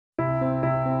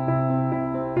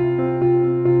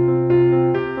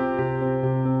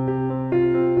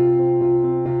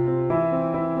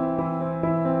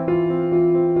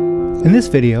In this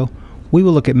video, we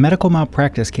will look at medical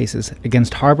malpractice cases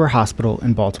against Harbor Hospital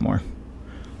in Baltimore.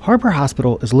 Harbor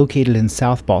Hospital is located in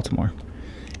South Baltimore.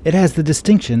 It has the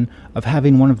distinction of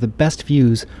having one of the best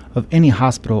views of any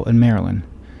hospital in Maryland,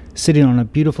 sitting on a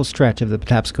beautiful stretch of the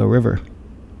Patapsco River.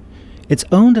 It's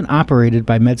owned and operated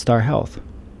by MedStar Health.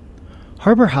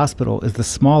 Harbor Hospital is the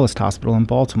smallest hospital in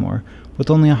Baltimore, with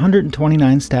only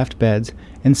 129 staffed beds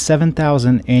and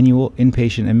 7,000 annual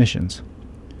inpatient admissions.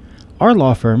 Our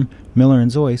law firm, Miller &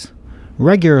 Zoyce,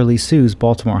 regularly sues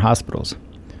Baltimore hospitals.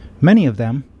 Many of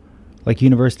them, like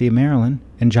University of Maryland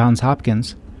and Johns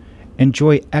Hopkins,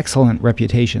 enjoy excellent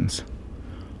reputations.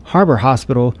 Harbor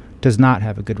Hospital does not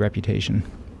have a good reputation.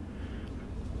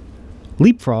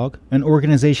 Leapfrog, an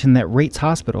organization that rates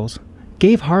hospitals,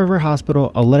 gave Harbor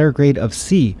Hospital a letter grade of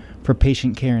C for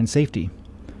patient care and safety.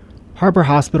 Harbor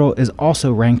Hospital is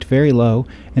also ranked very low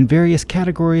in various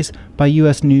categories by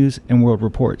U.S. News and World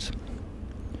Reports.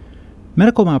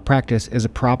 Medical malpractice is a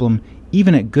problem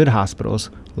even at good hospitals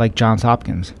like Johns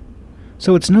Hopkins,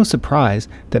 so it's no surprise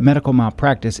that medical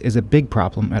malpractice is a big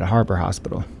problem at Harbor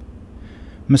Hospital.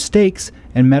 Mistakes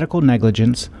and medical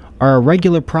negligence are a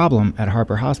regular problem at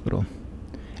Harbor Hospital.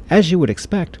 As you would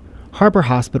expect, Harbor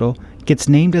Hospital gets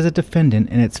named as a defendant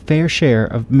in its fair share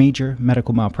of major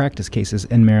medical malpractice cases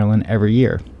in Maryland every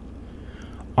year.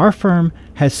 Our firm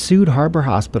has sued Harbor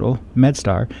Hospital,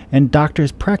 MedStar, and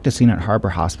doctors practicing at Harbor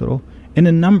Hospital in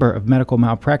a number of medical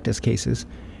malpractice cases,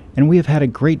 and we have had a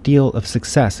great deal of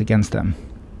success against them.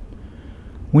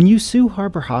 When you sue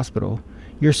Harbor Hospital,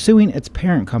 you're suing its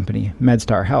parent company,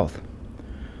 MedStar Health.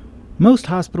 Most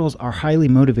hospitals are highly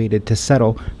motivated to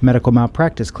settle medical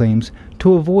malpractice claims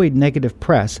to avoid negative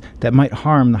press that might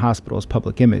harm the hospital's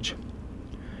public image.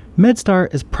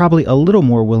 MedStar is probably a little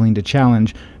more willing to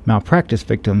challenge malpractice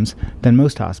victims than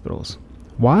most hospitals.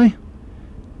 Why?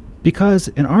 Because,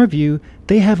 in our view,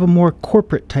 they have a more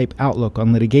corporate-type outlook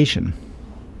on litigation.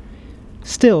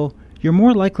 Still, you're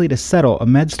more likely to settle a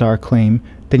MedStar claim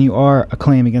than you are a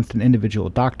claim against an individual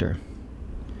doctor.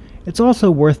 It's also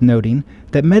worth noting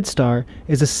that MedStar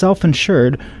is a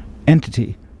self-insured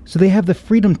entity, so they have the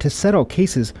freedom to settle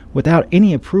cases without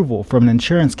any approval from an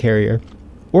insurance carrier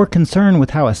or concern with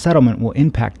how a settlement will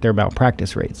impact their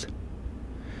malpractice rates.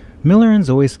 Miller &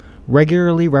 Zoyce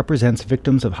regularly represents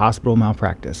victims of hospital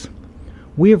malpractice.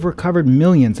 We have recovered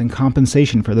millions in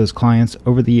compensation for those clients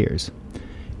over the years.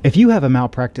 If you have a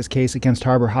malpractice case against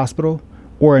Harbor Hospital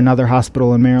or another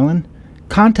hospital in Maryland,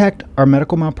 contact our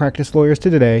medical malpractice lawyers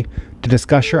today to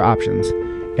discuss your options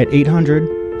at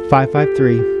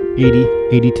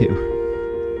 800-553-8082.